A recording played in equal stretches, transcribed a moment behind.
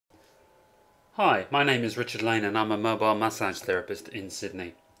Hi, my name is Richard Lane and I'm a mobile massage therapist in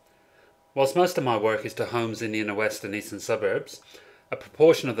Sydney. Whilst most of my work is to homes in the inner west and eastern suburbs, a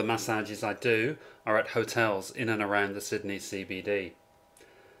proportion of the massages I do are at hotels in and around the Sydney CBD.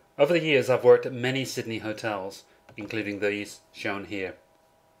 Over the years I've worked at many Sydney hotels, including these shown here.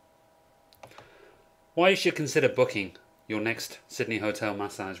 Why you should consider booking your next Sydney hotel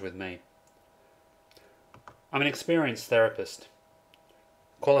massage with me. I'm an experienced therapist,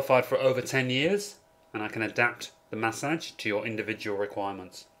 qualified for over 10 years, and I can adapt the massage to your individual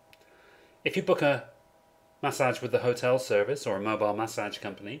requirements. If you book a massage with the hotel service or a mobile massage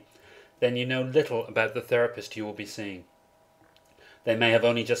company, then you know little about the therapist you will be seeing. They may have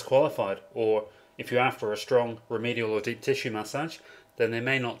only just qualified, or if you're after a strong remedial or deep tissue massage, then they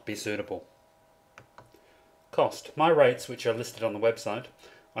may not be suitable. Cost. My rates, which are listed on the website,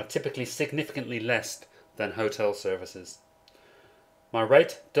 are typically significantly less than hotel services. My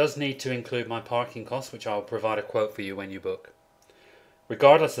rate does need to include my parking costs, which I will provide a quote for you when you book.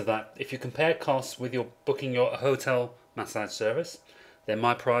 Regardless of that, if you compare costs with your booking your hotel massage service, then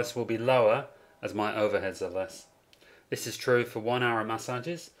my price will be lower as my overheads are less. This is true for 1 hour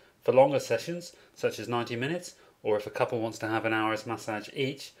massages, for longer sessions such as 90 minutes, or if a couple wants to have an hour's massage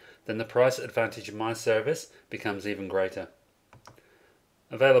each, then the price advantage of my service becomes even greater.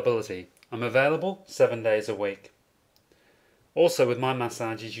 Availability. I'm available 7 days a week. Also, with my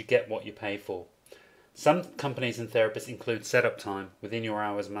massages, you get what you pay for. Some companies and therapists include setup time within your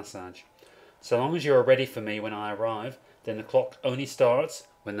hour's massage. So long as you are ready for me when I arrive, then the clock only starts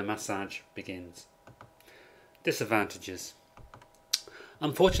when the massage begins. Disadvantages.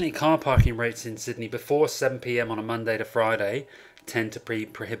 Unfortunately, car parking rates in Sydney before 7 p.m. on a Monday to Friday tend to be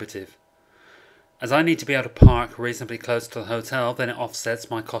prohibitive. As I need to be able to park reasonably close to the hotel, then it offsets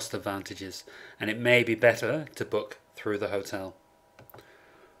my cost advantages, and it may be better to book through the hotel.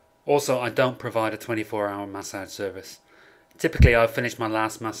 Also, I don't provide a 24-hour massage service. Typically, I finish my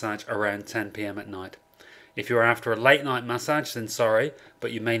last massage around 10 p.m. at night. If you're after a late night massage, then sorry,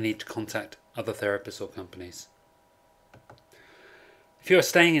 but you may need to contact other therapists or companies. If you are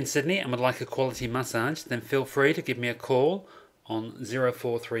staying in Sydney and would like a quality massage, then feel free to give me a call on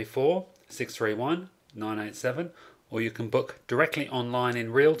 0434 631 987, or you can book directly online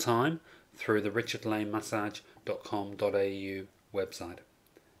in real time through the richardlanemassage.com.au website.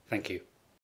 Thank you.